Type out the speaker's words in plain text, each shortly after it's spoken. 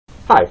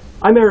Hi,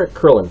 I'm Eric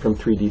Curlin from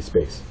 3D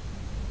Space.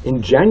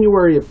 In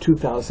January of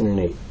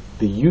 2008,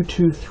 the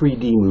U2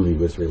 3D movie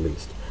was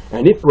released,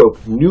 and it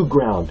broke new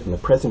ground in the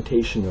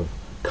presentation of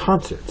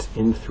concerts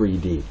in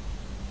 3D.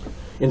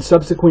 In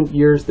subsequent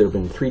years, there have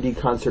been 3D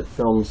concert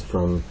films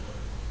from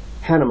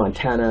Hannah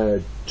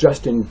Montana,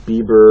 Justin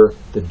Bieber,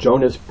 the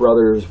Jonas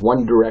Brothers,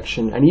 One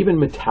Direction, and even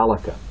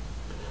Metallica.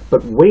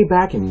 But way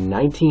back in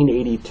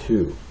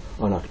 1982,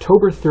 on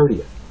October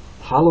 30th,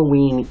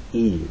 Halloween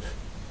Eve,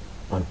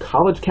 on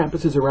college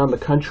campuses around the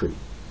country,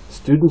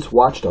 students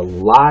watched a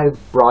live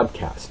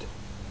broadcast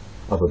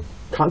of a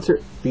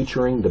concert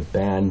featuring the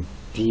band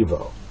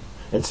Devo,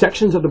 and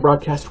sections of the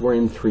broadcast were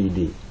in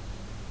 3D.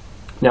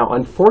 Now,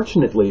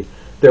 unfortunately,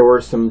 there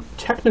were some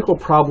technical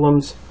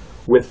problems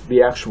with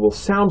the actual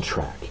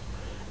soundtrack,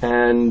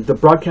 and the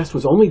broadcast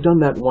was only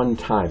done that one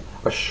time.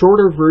 A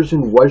shorter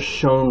version was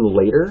shown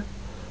later,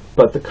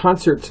 but the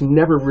concert's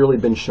never really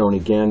been shown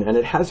again, and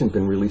it hasn't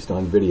been released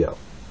on video.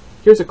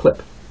 Here's a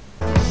clip.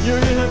 You're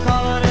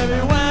calling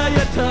everywhere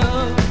you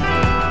turn.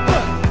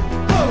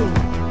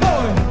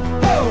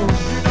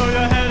 You know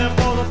you're headed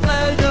for the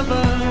pleasure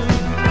burn.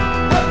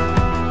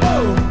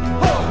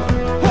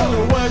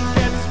 The words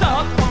get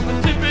stuck on the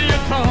tip of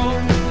your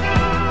tongue.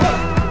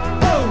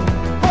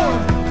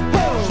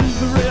 She's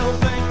the real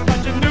thing, but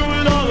you knew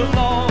it all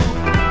along.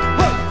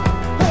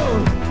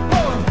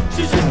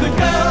 She's just the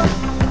girl.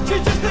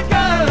 She's just the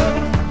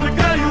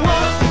girl you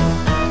want.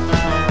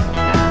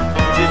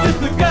 She's just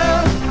the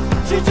girl.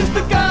 She's just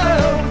the girl.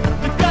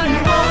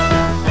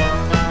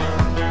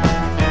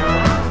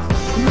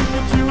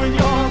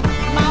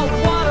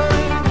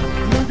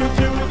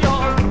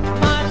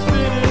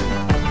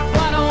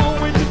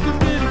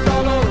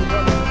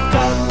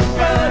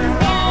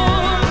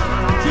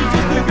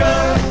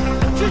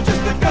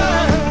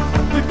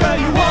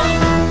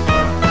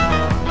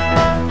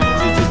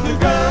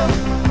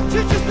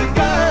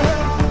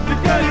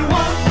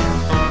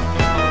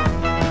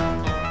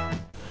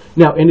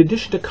 Now, in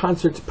addition to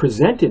concerts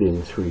presented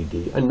in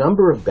 3D, a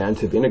number of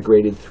bands have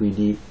integrated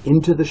 3D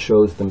into the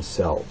shows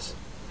themselves.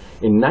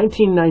 In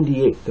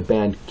 1998, the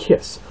band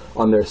Kiss,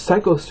 on their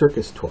Psycho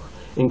Circus tour,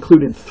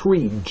 included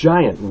 3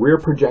 giant rear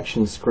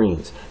projection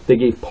screens. They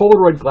gave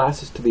Polaroid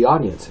glasses to the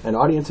audience, and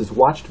audiences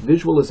watched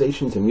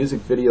visualizations and music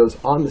videos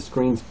on the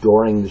screens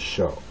during the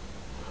show.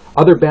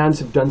 Other bands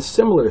have done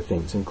similar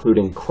things,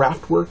 including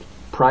Kraftwerk,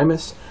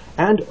 Primus,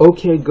 and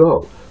OK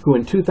Go, who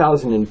in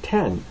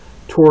 2010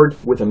 toured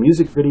with a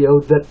music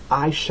video that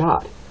I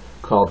shot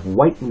called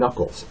White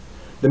Knuckles.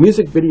 The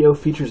music video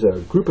features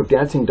a group of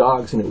dancing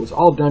dogs, and it was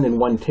all done in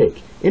one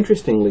take.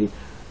 Interestingly,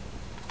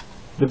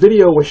 the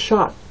video was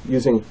shot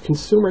using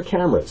consumer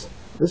cameras.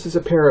 This is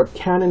a pair of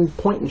Canon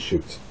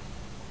point-and-shoots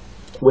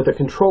with a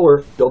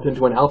controller built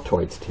into an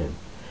Altoids tin.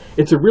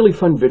 It's a really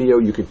fun video.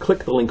 You could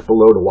click the link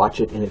below to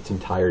watch it in its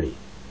entirety.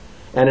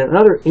 And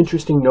another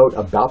interesting note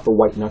about the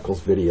White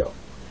Knuckles video.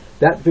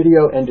 That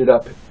video ended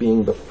up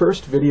being the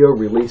first video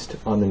released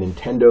on the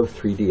Nintendo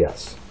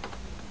 3DS.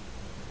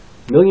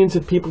 Millions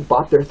of people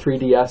bought their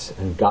 3DS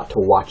and got to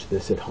watch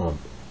this at home.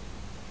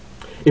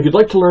 If you'd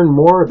like to learn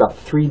more about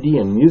 3D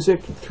and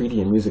music,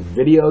 3D and music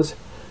videos,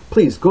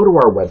 please go to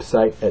our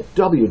website at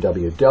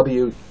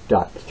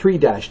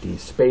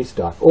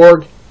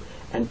www.3-dspace.org,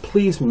 and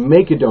please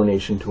make a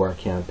donation to our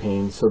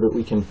campaign so that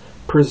we can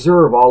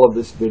preserve all of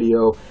this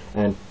video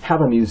and have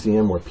a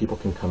museum where people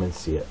can come and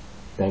see it.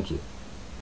 Thank you.